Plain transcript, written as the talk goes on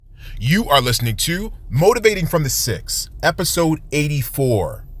You are listening to Motivating from the Six, episode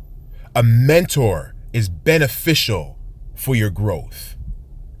 84. A mentor is beneficial for your growth.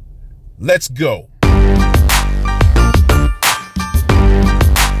 Let's go.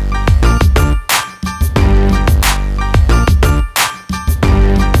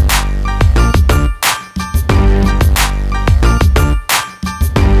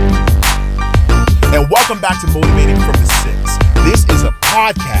 And welcome back to Motivating from the Six. This is a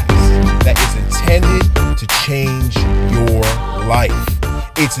podcast that is intended to change your life.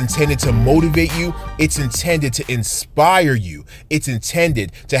 It's intended to motivate you. It's intended to inspire you. It's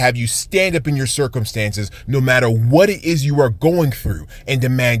intended to have you stand up in your circumstances, no matter what it is you are going through, and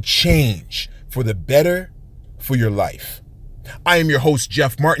demand change for the better for your life. I am your host,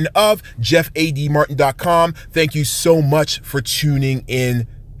 Jeff Martin of JeffADMartin.com. Thank you so much for tuning in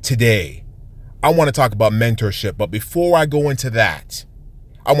today. I want to talk about mentorship, but before I go into that,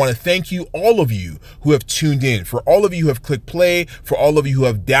 I want to thank you, all of you who have tuned in, for all of you who have clicked play, for all of you who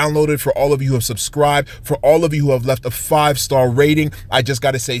have downloaded, for all of you who have subscribed, for all of you who have left a 5-star rating. I just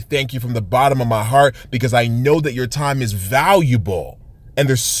got to say thank you from the bottom of my heart, because I know that your time is valuable. And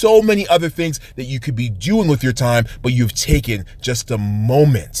there's so many other things that you could be doing with your time, but you've taken just a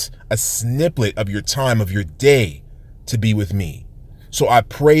moment, a snippet of your time, of your day, to be with me. So I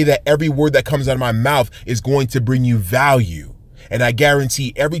pray that every word that comes out of my mouth is going to bring you value. And I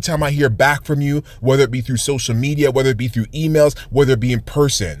guarantee every time I hear back from you, whether it be through social media, whether it be through emails, whether it be in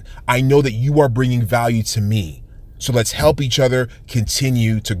person, I know that you are bringing value to me. So let's help each other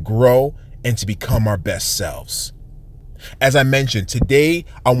continue to grow and to become our best selves. As I mentioned, today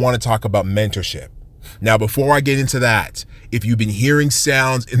I want to talk about mentorship. Now, before I get into that, if you've been hearing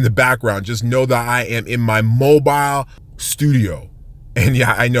sounds in the background, just know that I am in my mobile studio. And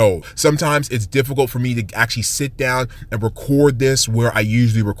yeah, I know sometimes it's difficult for me to actually sit down and record this where I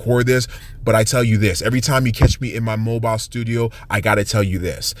usually record this. But I tell you this, every time you catch me in my mobile studio, I got to tell you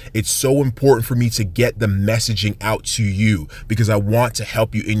this. It's so important for me to get the messaging out to you, because I want to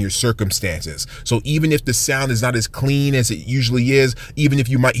help you in your circumstances. So even if the sound is not as clean as it usually is, even if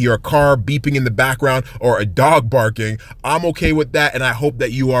you might hear a car beeping in the background or a dog barking, I'm okay with that. And I hope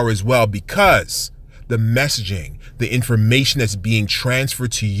that you are as well, because the messaging, the information that's being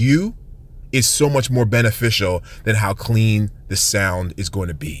transferred to you is so much more beneficial than how clean the sound is going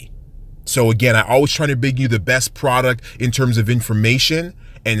to be. So again, I always try to bring you the best product in terms of information.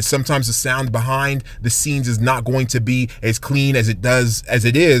 And sometimes the sound behind the scenes is not going to be as clean as it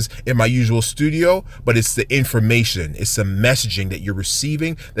is in my usual studio, but it's the information, it's the messaging that you're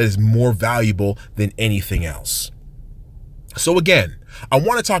receiving that is more valuable than anything else. So again, I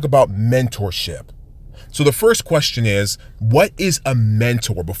want to talk about mentorship. So the first question is, what is a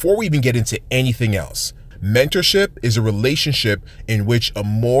mentor? Before we even get into anything else, mentorship is a relationship in which a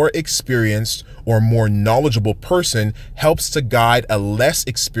more experienced or more knowledgeable person helps to guide a less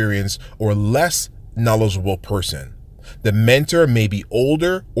experienced or less knowledgeable person. The mentor may be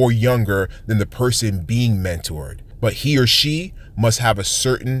older or younger than the person being mentored, but he or she must have a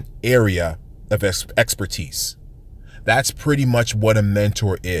certain area of expertise. That's pretty much what a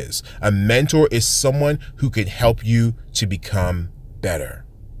mentor is. A mentor is someone who can help you to become better.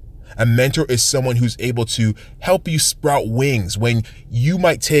 A mentor is someone who's able to help you sprout wings when you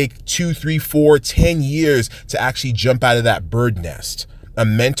might take 2, 3, 4, 10 years to actually jump out of that bird nest. A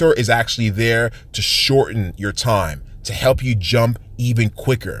mentor is actually there to shorten your time, to help you jump even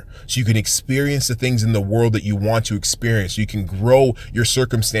quicker, so you can experience the things in the world that you want to experience, so you can grow your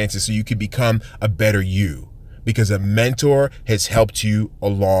circumstances, so you can become a better you. Because a mentor has helped you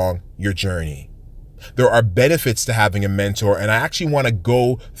along your journey. There are benefits to having a mentor, and I actually want to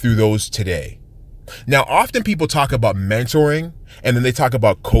go through those today. Now, often people talk about mentoring and then they talk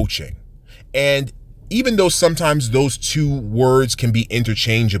about coaching. And even though sometimes those two words can be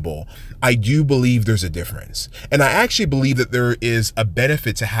interchangeable, I do believe there's a difference. And I actually believe that there is a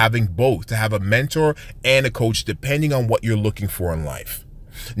benefit to having both, to have a mentor and a coach, depending on what you're looking for in life.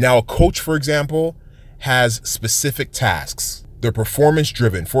 Now, a coach, for example, has specific tasks. They're performance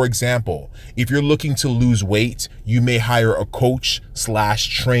driven. For example, if you're looking to lose weight, you may hire a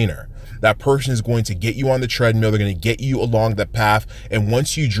coach/trainer. That person is going to get you on the treadmill. They're going to get you along the path. And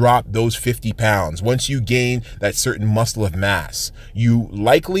once you drop those 50 pounds, once you gain that certain muscle of mass, you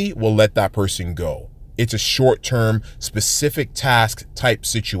likely will let that person go. It's a short-term, specific task type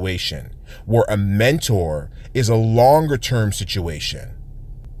situation, where a mentor is a longer-term situation.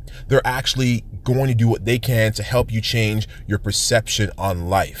 They're actually going to do what they can to help you change your perception on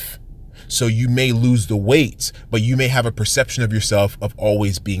life. So you may lose the weight, but you may have a perception of yourself of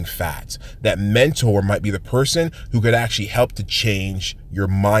always being fat. That mentor might be the person who could actually help to change your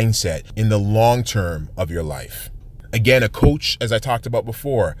mindset in the long term of your life. Again, a coach, as I talked about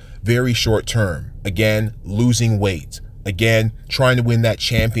before, very short term. Again, losing weight. Again, trying to win that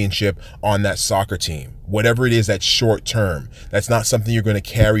championship on that soccer team. Whatever it is, that's short term. That's not something you're going to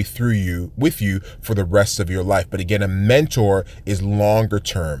carry with you for the rest of your life. But again, a mentor is longer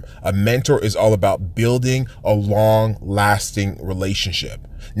term. A mentor is all about building a long lasting relationship.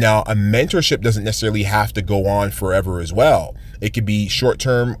 Now, a mentorship doesn't necessarily have to go on forever as well. It could be short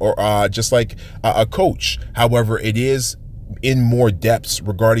term or just like a coach. However, it is in more depths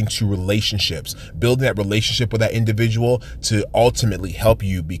regarding to relationships, building that relationship with that individual to ultimately help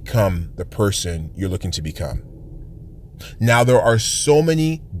you become the person you're looking to become. Now, there are so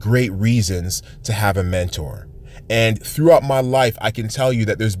many great reasons to have a mentor. And throughout my life, I can tell you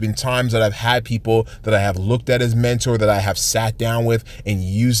that there's been times that I've had people that I have looked at as mentor, that I have sat down with and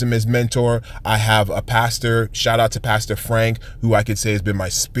used them as mentor. I have a pastor, shout out to Pastor Frank, who I could say has been my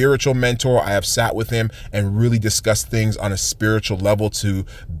spiritual mentor. I have sat with him and really discussed things on a spiritual level to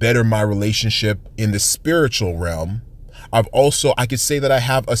better my relationship in the spiritual realm. I could say that I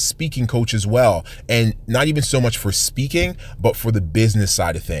have a speaking coach as well, and not even so much for speaking, but for the business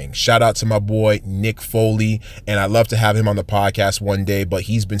side of things. Shout out to my boy, Nick Foley, and I'd love to have him on the podcast one day, but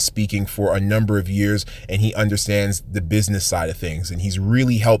he's been speaking for a number of years and he understands the business side of things, and he's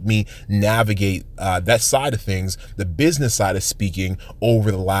really helped me navigate that side of things, the business side of speaking,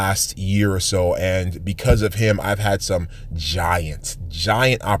 over the last year or so. And because of him, I've had some giant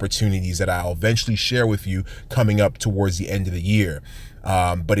opportunities that I'll eventually share with you coming up towards the end of the year.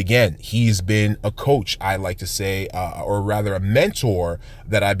 But again, he's been a coach, I like to say, or rather a mentor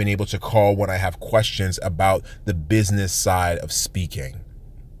that I've been able to call when I have questions about the business side of speaking.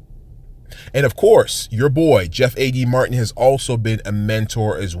 And of course, your boy, Jeff A.D. Martin, has also been a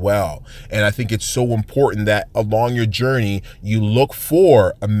mentor as well. And I think it's so important that along your journey, you look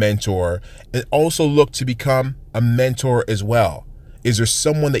for a mentor and also look to become a mentor as well. Is there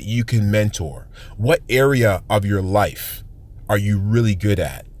someone that you can mentor? What area of your life are you really good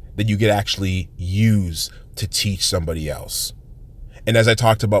at that you could actually use to teach somebody else? And as I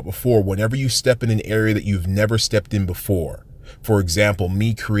talked about before, whenever you step in an area that you've never stepped in before, for example,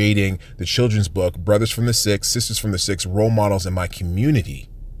 me creating the children's book, Brothers from the Six, Sisters from the Six, Role Models in my community,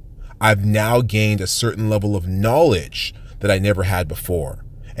 I've now gained a certain level of knowledge that I never had before.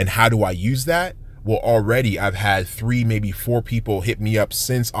 And how do I use that? Well, already I've had 3, maybe 4 people hit me up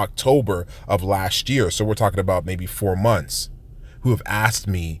since October of last year. So we're talking about maybe 4 months, who have asked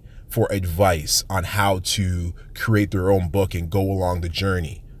me for advice on how to create their own book and go along the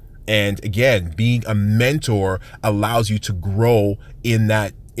journey. And again, being a mentor allows you to grow in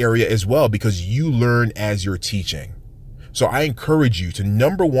that area as well, because you learn as you're teaching. So I encourage you to,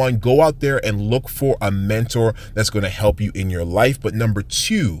 number 1, go out there and look for a mentor that's going to help you in your life. But number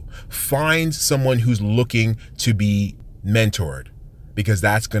 2, find someone who's looking to be mentored, because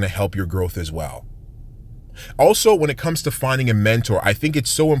that's going to help your growth as well. Also, when it comes to finding a mentor, I think it's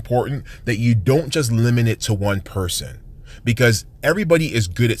so important that you don't just limit it to one person, because everybody is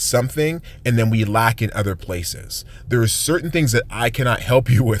good at something and then we lack in other places. There are certain things that I cannot help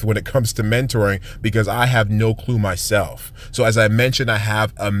you with when it comes to mentoring because I have no clue myself. So as I mentioned, I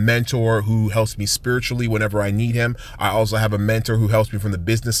have a mentor who helps me spiritually whenever I need him. I also have a mentor who helps me from the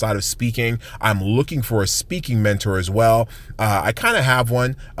business side of speaking. I'm looking for a speaking mentor as well. I kind of have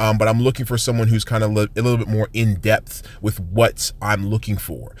one, but I'm looking for someone who's kind of a little bit more in depth with what I'm looking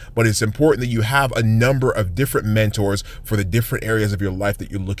for. But it's important that you have a number of different mentors for the different areas of your life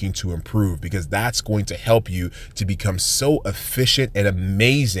that you're looking to improve, because that's going to help you to become so efficient and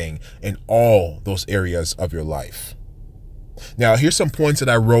amazing in all those areas of your life. Now, here's some points that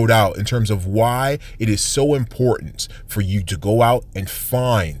I wrote out in terms of why it is so important for you to go out and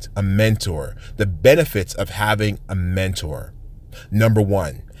find a mentor, the benefits of having a mentor. Number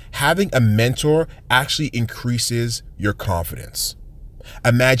 1, having a mentor actually increases your confidence.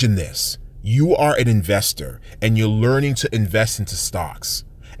 Imagine this. You are an investor and you're learning to invest into stocks.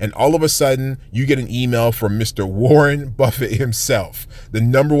 And all of a sudden, you get an email from Mr. Warren Buffett himself, the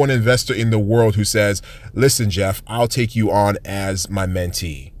number 1 investor in the world, who says, listen, Jeff, I'll take you on as my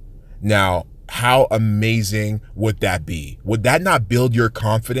mentee. Now, how amazing would that be? Would that not build your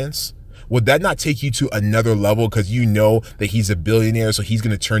confidence? Would that not take you to another level because you know that he's a billionaire, so he's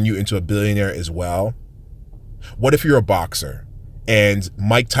going to turn you into a billionaire as well? What if you're a boxer and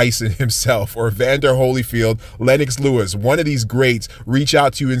Mike Tyson himself, or Evander Holyfield, Lennox Lewis, one of these greats, reach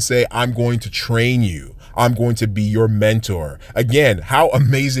out to you and say, I'm going to train you. I'm going to be your mentor. Again, how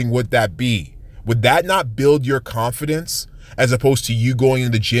amazing would that be? Would that not build your confidence? As opposed to you going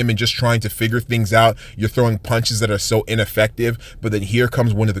in the gym and just trying to figure things out, you're throwing punches that are so ineffective, but then here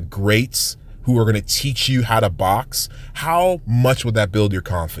comes one of the greats who are going to teach you how to box. How much would that build your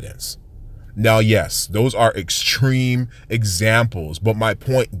confidence? Now, yes, those are extreme examples, but my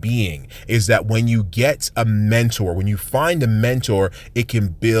point being is that when you get a mentor, when you find a mentor, it can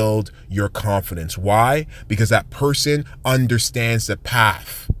build your confidence. Why? Because that person understands the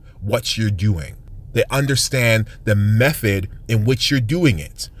path, what you're doing. They understand the method in which you're doing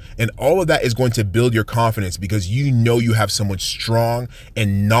it. And all of that is going to build your confidence because you know you have someone strong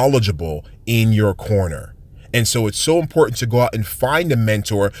and knowledgeable in your corner. And so it's so important to go out and find a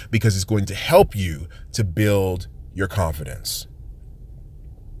mentor because it's going to help you to build your confidence.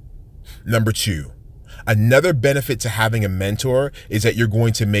 Number 2, another benefit to having a mentor is that you're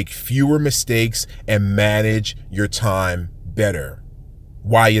going to make fewer mistakes and manage your time better.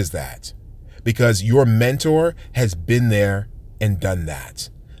 Why is that? Because your mentor has been there and done that.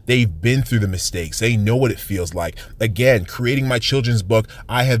 They've been through the mistakes. They know what it feels like. Again, creating my children's book,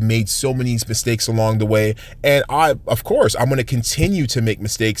 I have made so many mistakes along the way. And of course, I'm going to continue to make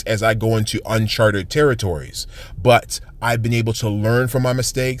mistakes as I go into uncharted territories. But I've been able to learn from my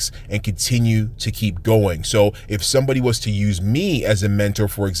mistakes and continue to keep going. So if somebody was to use me as a mentor,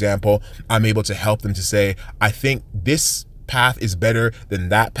 for example, I'm able to help them to say, I think this path is better than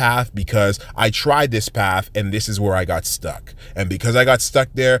that path because I tried this path and this is where I got stuck. And because I got stuck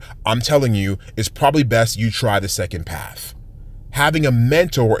there, I'm telling you, it's probably best you try the second path. Having a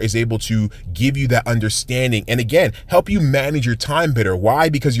mentor is able to give you that understanding and again, help you manage your time better. Why?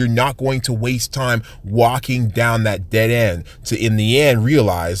 Because you're not going to waste time walking down that dead end to in the end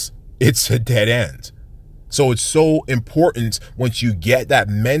realize it's a dead end. So it's so important once you get that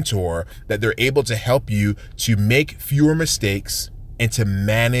mentor that they're able to help you to make fewer mistakes and to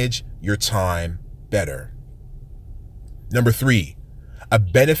manage your time better. Number 3, a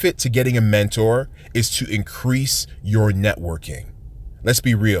benefit to getting a mentor is to increase your networking. Let's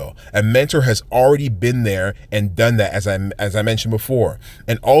be real. A mentor has already been there and done that, as I mentioned before.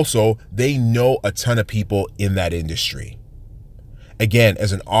 And also, they know a ton of people in that industry. Again,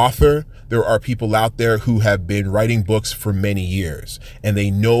 as an author, there are people out there who have been writing books for many years, and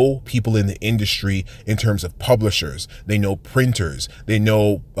they know people in the industry in terms of publishers. They know printers. They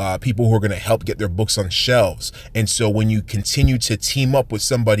know people who are going to help get their books on shelves. And so when you continue to team up with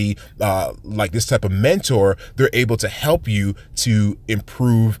somebody like this type of mentor, they're able to help you to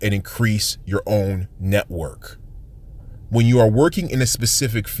improve and increase your own network. When you are working in a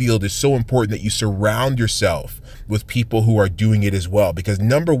specific field, it's so important that you surround yourself with people who are doing it as well. Because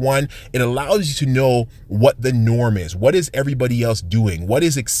number 1, it allows you to know what the norm is. What is everybody else doing? What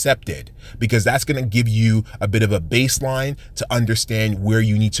is accepted? Because that's going to give you a bit of a baseline to understand where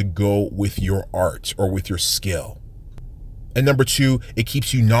you need to go with your art or with your skill. And number 2, it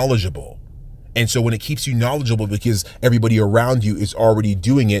keeps you knowledgeable. And so when it keeps you knowledgeable because everybody around you is already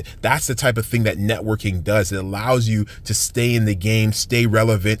doing it, that's the type of thing that networking does. It allows you to stay in the game, stay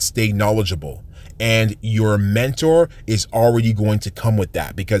relevant, stay knowledgeable. And your mentor is already going to come with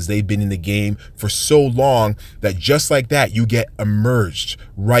that because they've been in the game for so long that just like that, you get immersed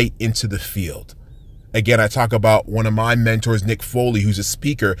right into the field. Again, I talk about one of my mentors, Nick Foley, who's a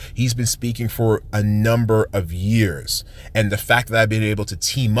speaker. He's been speaking for a number of years. And the fact that I've been able to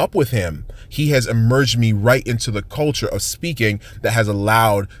team up with him, he has immersed me right into the culture of speaking that has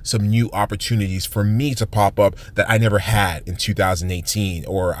allowed some new opportunities for me to pop up that I never had in 2018,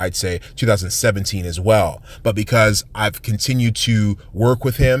 or I'd say 2017 as well. But because I've continued to work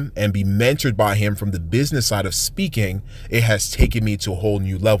with him and be mentored by him from the business side of speaking, it has taken me to a whole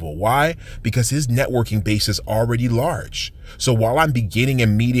new level. Why? Because his networking base is already large. So while I'm beginning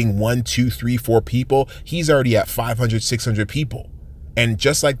and meeting 1, 2, 3, 4 people, he's already at 500, 600 people. And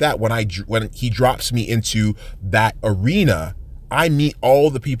just like that, when he drops me into that arena, I meet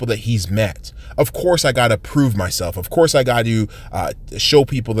all the people that he's met. Of course, I got to prove myself. Of course, I got to show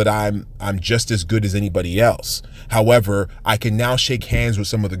people that I'm just as good as anybody else. However, I can now shake hands with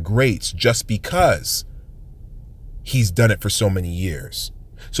some of the greats just because he's done it for so many years.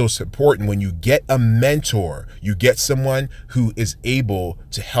 So it's important when you get a mentor, you get someone who is able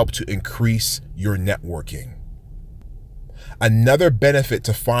to help to increase your networking. Another benefit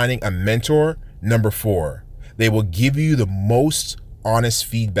to finding a mentor, number 4, they will give you the most honest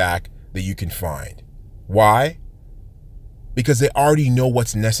feedback that you can find. Why? Because they already know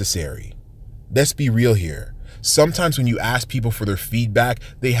what's necessary. Let's be real here. Sometimes when you ask people for their feedback,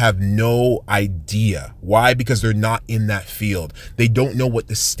 they have no idea. Why? Because they're not in that field. They don't know what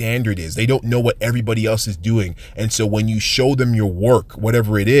the standard is. They don't know what everybody else is doing. And so when you show them your work,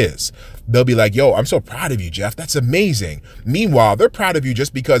 whatever it is, they'll be like, yo, I'm so proud of you, Jeff. That's amazing. Meanwhile, they're proud of you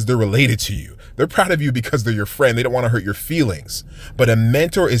just because they're related to you. They're proud of you because they're your friend. They don't want to hurt your feelings. But a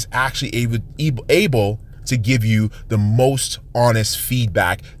mentor is actually able to give you the most honest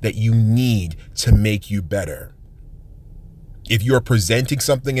feedback that you need to make you better. If you're presenting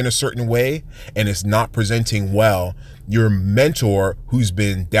something in a certain way and it's not presenting well, your mentor, who's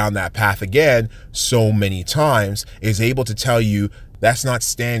been down that path again so many times, is able to tell you, that's not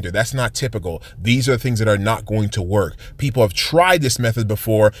standard. That's not typical. These are things that are not going to work. People have tried this method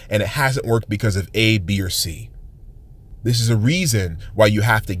before and it hasn't worked because of A, B, or C. This is a reason why you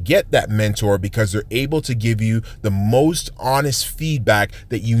have to get that mentor, because they're able to give you the most honest feedback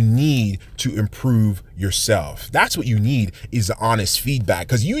that you need to improve yourself. That's what you need, is the honest feedback,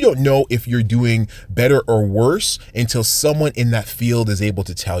 because you don't know if you're doing better or worse until someone in that field is able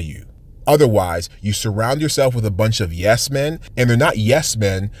to tell you. Otherwise, you surround yourself with a bunch of yes men, and they're not yes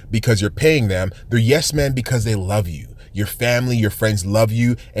men because you're paying them. They're yes men because they love you. Your family, your friends love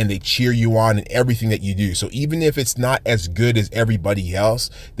you, and they cheer you on in everything that you do. So even if it's not as good as everybody else,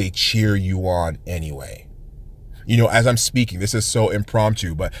 they cheer you on anyway. You know, as I'm speaking, this is so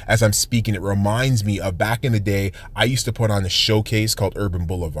impromptu, but as I'm speaking, it reminds me of back in the day, I used to put on a showcase called Urban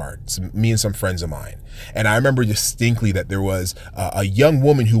Boulevard. It's me and some friends of mine. And I remember distinctly that there was a young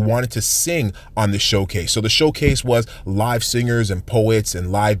woman who wanted to sing on the showcase. So the showcase was live singers and poets and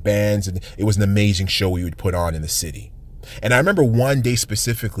live bands, and it was an amazing show we would put on in the city. And I remember one day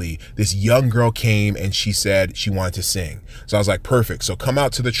specifically, this young girl came and she said she wanted to sing. So I was like, perfect. So come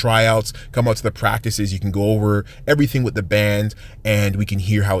out to the tryouts, come out to the practices. You can go over everything with the band and we can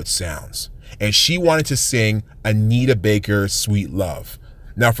hear how it sounds. And she wanted to sing Anita Baker's Sweet Love.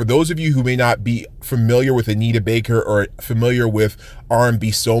 Now, for those of you who may not be familiar with Anita Baker or familiar with R&B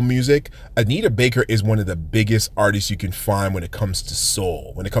soul music, Anita Baker is one of the biggest artists you can find when it comes to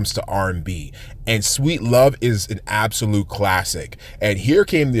soul, when it comes to R&B. And Sweet Love is an absolute classic. And here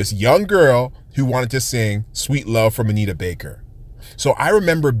came this young girl who wanted to sing Sweet Love from Anita Baker. So I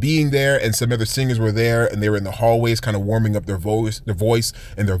remember being there, and some other singers were there, and they were in the hallways kind of warming up their voice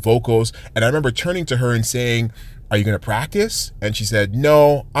and their vocals. And I remember turning to her and saying, "Are you going to practice?" And she said,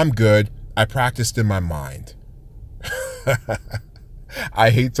 "No, I'm good. I practiced in my mind." I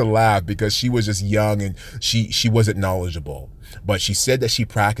hate to laugh because she was just young and she wasn't knowledgeable. But she said that she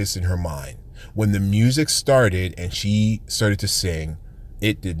practiced in her mind. When the music started and she started to sing,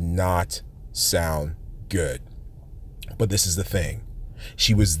 it did not sound good. But this is the thing.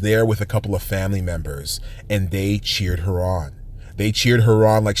 She was there with a couple of family members and they cheered her on. They cheered her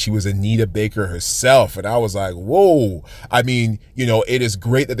on like she was Anita Baker herself. And I was like, whoa. I mean, you know, it is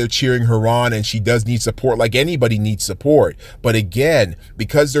great that they're cheering her on and she does need support like anybody needs support. But again,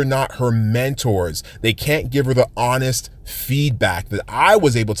 because they're not her mentors, they can't give her the honest feedback that I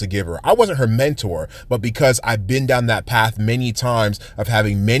was able to give her. I wasn't her mentor, but because I've been down that path many times of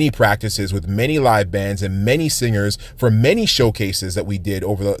having many practices with many live bands and many singers for many showcases that we did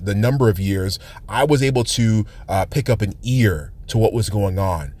over the number of years, I was able to pick up an ear to what was going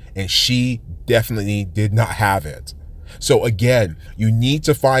on. And she definitely did not have it. So again, you need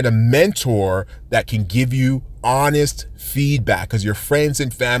to find a mentor that can give you honest feedback, because your friends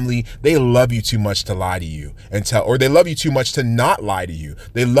and family, they love you too much to lie to you or they love you too much to not lie to you.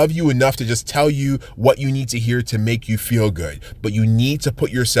 They love you enough to just tell you what you need to hear to make you feel good. But you need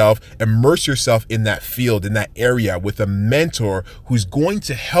to immerse yourself in that field, in that area with a mentor who's going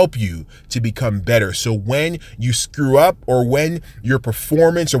to help you to become better. So when you screw up or when your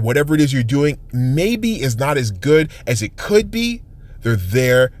performance or whatever it is you're doing maybe is not as good as it could be, they're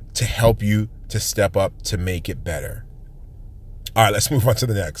there to help you to step up to make it better. All right, let's move on to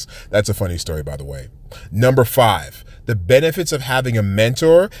the next. That's a funny story, by the way. Number 5, the benefits of having a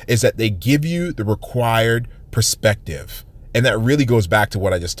mentor is that they give you the required perspective. And that really goes back to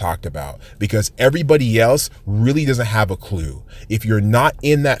what I just talked about, because everybody else really doesn't have a clue. If you're not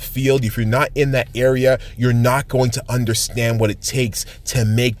in that field, if you're not in that area, you're not going to understand what it takes to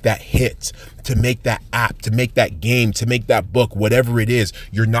make that hit, to make that app, to make that game, to make that book, whatever it is.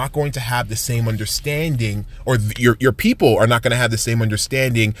 You're not going to have the same understanding, or your people are not going to have the same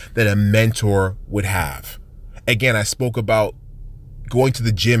understanding that a mentor would have. Again, I spoke about going to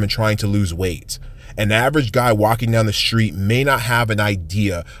the gym and trying to lose weight. An average guy walking down the street may not have an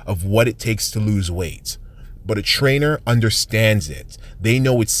idea of what it takes to lose weight, but a trainer understands it. They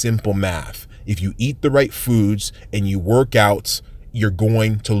know it's simple math. If you eat the right foods and you work out, you're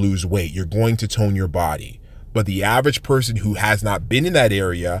going to lose weight. You're going to tone your body. But the average person who has not been in that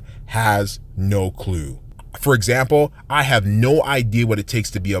area has no clue. For example, I have no idea what it takes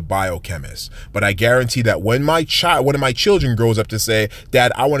to be a biochemist, but I guarantee that when one of my children grows up to say,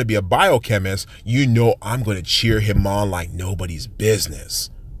 "Dad, I want to be a biochemist," I'm going to cheer him on like nobody's business.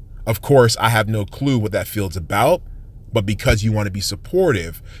 Of course, I have no clue what that field's about, but because you want to be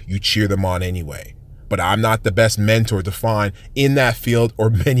supportive, you cheer them on anyway. But I'm not the best mentor to find in that field or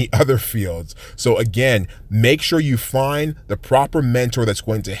many other fields. So again, make sure you find the proper mentor that's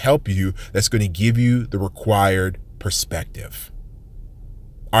going to help you, that's going to give you the required perspective.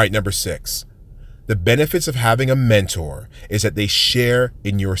 All right, number 6. The benefits of having a mentor is that they share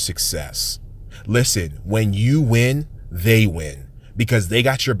in your success. Listen, when you win, they win. Because they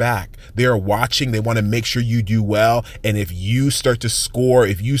got your back. They are watching. They want to make sure you do well. And if you start to score,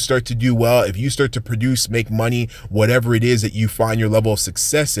 if you start to do well, if you start to produce, make money, whatever it is that you find your level of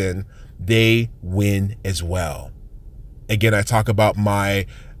success in, they win as well. Again, I talk about my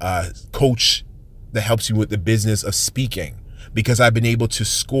coach that helps you with the business of speaking. Because I've been able to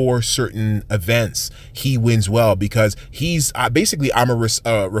score certain events, he wins well because I'm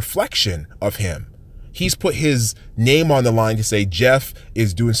a reflection of him. He's put his name on the line to say, Jeff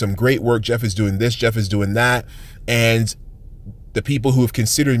is doing some great work. Jeff is doing this. Jeff is doing that. And the people who have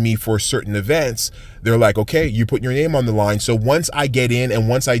considered me for certain events, they're like, okay, you put your name on the line. So once I get in and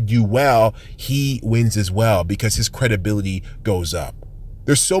once I do well, he wins as well because his credibility goes up.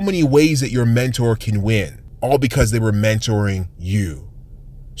 There's so many ways that your mentor can win, all because they were mentoring you.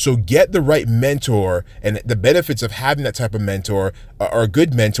 So get the right mentor, and the benefits of having that type of mentor, or a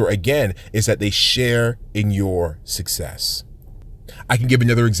good mentor, again, is that they share in your success. I can give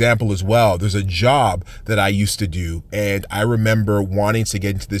another example as well. There's a job that I used to do, and I remember wanting to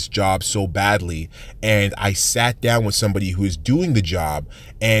get into this job so badly, and I sat down with somebody who is doing the job,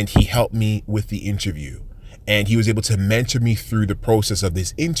 and he helped me with the interview. And he was able to mentor me through the process of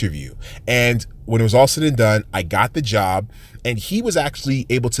this interview. And when it was all said and done, I got the job, and he was actually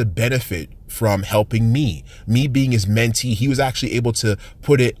able to benefit from helping me. Me being his mentee, he was actually able to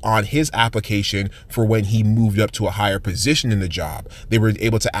put it on his application for when he moved up to a higher position in the job. They were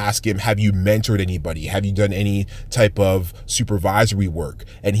able to ask him, have you mentored anybody? Have you done any type of supervisory work?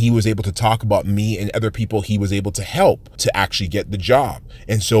 And he was able to talk about me and other people he was able to help to actually get the job.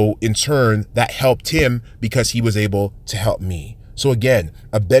 And so in turn, that helped him because he was able to help me. So again,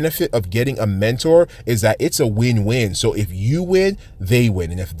 a benefit of getting a mentor is that it's a win-win. So if you win, they win.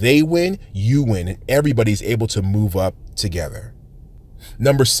 And if they win, you win. And everybody's able to move up together.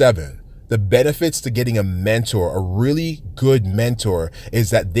 Number 7, the benefits to getting a mentor, a really good mentor, is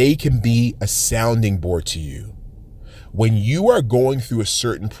that they can be a sounding board to you. When you are going through a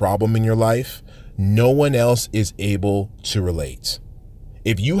certain problem in your life, no one else is able to relate.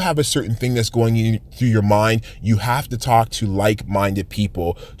 If you have a certain thing that's going through your mind, you have to talk to like-minded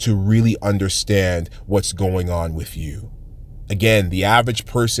people to really understand what's going on with you. Again, the average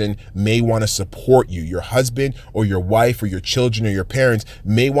person may want to support you. Your husband or your wife or your children or your parents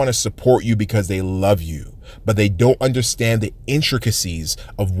may want to support you because they love you, but they don't understand the intricacies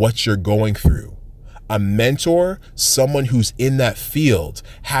of what you're going through. A mentor, someone who's in that field,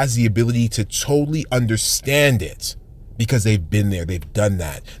 has the ability to totally understand it. Because they've been there, they've done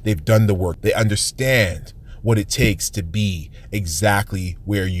that, they've done the work, they understand what it takes to be exactly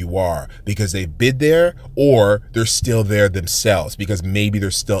where you are because they've been there or they're still there themselves because maybe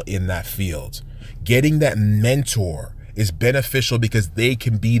they're still in that field. Getting that mentor is beneficial because they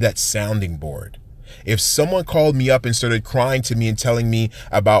can be that sounding board. If someone called me up and started crying to me and telling me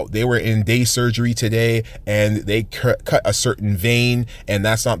about they were in day surgery today and they cut a certain vein and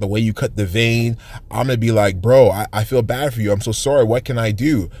that's not the way you cut the vein, I'm going to be like, bro, I feel bad for you. I'm so sorry. What can I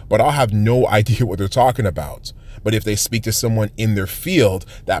do? But I'll have no idea what they're talking about. But if they speak to someone in their field,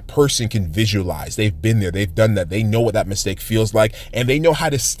 that person can visualize. They've been there. They've done that. They know what that mistake feels like, and they know how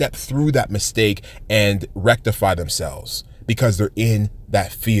to step through that mistake and rectify themselves because they're in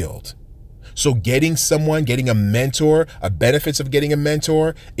that field. So getting a mentor, a benefits of getting a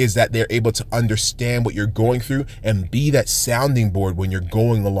mentor is that they're able to understand what you're going through and be that sounding board when you're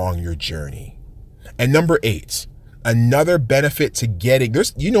going along your journey. And number 8, another benefit to getting,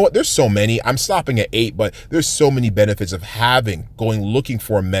 there's so many. I'm stopping at 8, but there's so many benefits of looking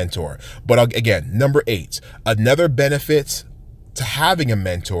for a mentor. But again, number 8, another benefit to having a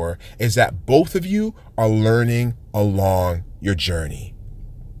mentor is that both of you are learning along your journey.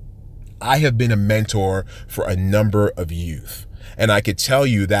 I have been a mentor for a number of youth, and I could tell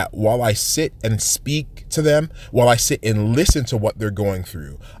you that while I sit and speak to them, while I sit and listen to what they're going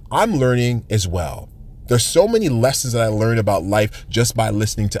through, I'm learning as well. There's so many lessons that I learned about life just by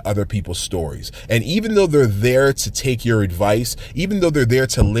listening to other people's stories. And even though they're there to take your advice, even though they're there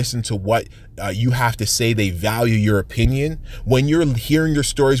to listen to what you have to say, they value your opinion. When you're hearing your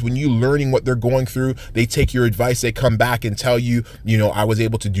stories, when you're learning what they're going through, they take your advice, they come back and tell you, I was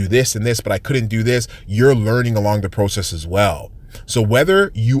able to do this and this, but I couldn't do this. You're learning along the process as well. So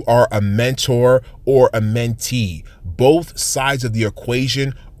whether you are a mentor or a mentee, both sides of the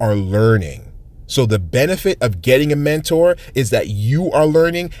equation are learning. So the benefit of getting a mentor is that you are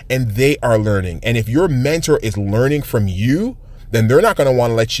learning and they are learning. And if your mentor is learning from you, then they're not going to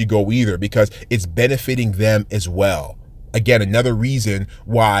want to let you go either, because it's benefiting them as well. Again, another reason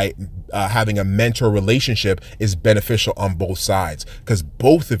why having a mentor relationship is beneficial on both sides, because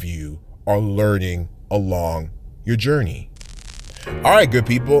both of you are learning along your journey. All right, good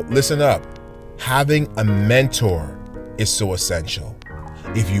people, listen up. Having a mentor is so essential.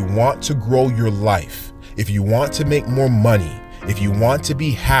 If you want to grow your life, if you want to make more money, if you want to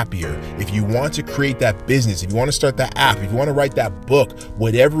be happier, if you want to create that business, if you want to start that app, if you want to write that book,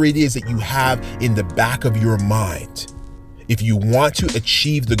 whatever it is that you have in the back of your mind, if you want to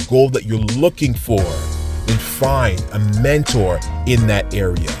achieve the goal that you're looking for, then find a mentor in that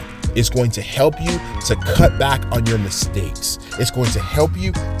area. It's going to help you to cut back on your mistakes. It's going to help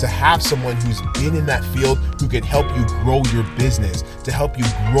you to have someone who's been in that field who can help you grow your business, to help you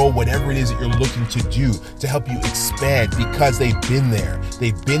grow whatever it is that you're looking to do, to help you expand, because they've been there.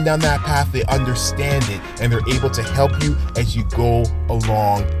 They've been down that path, they understand it, and they're able to help you as you go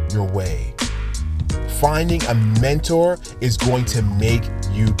along your way. Finding a mentor is going to make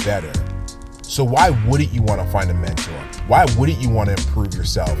you better. So why wouldn't you want to find a mentor? Why wouldn't you want to improve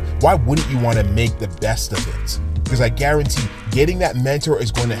yourself? Why wouldn't you want to make the best of it? Because I guarantee getting that mentor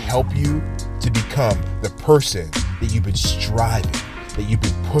is going to help you to become the person that you've been striving, that you've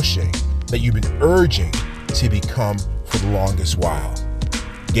been pushing, that you've been urging to become for the longest while.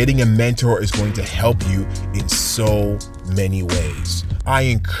 Getting a mentor is going to help you in so many ways. I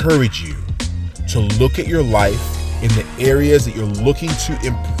encourage you to look at your life in the areas that you're looking to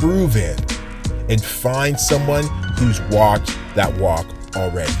improve in, and find someone who's walked that walk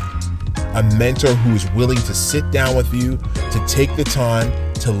already. A mentor who is willing to sit down with you, to take the time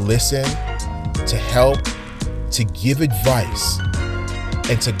to listen, to help, to give advice,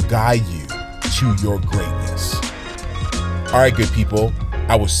 and to guide you to your greatness. All right, good people,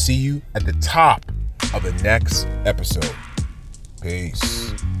 I will see you at the top of the next episode.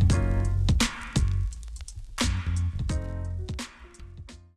 Peace.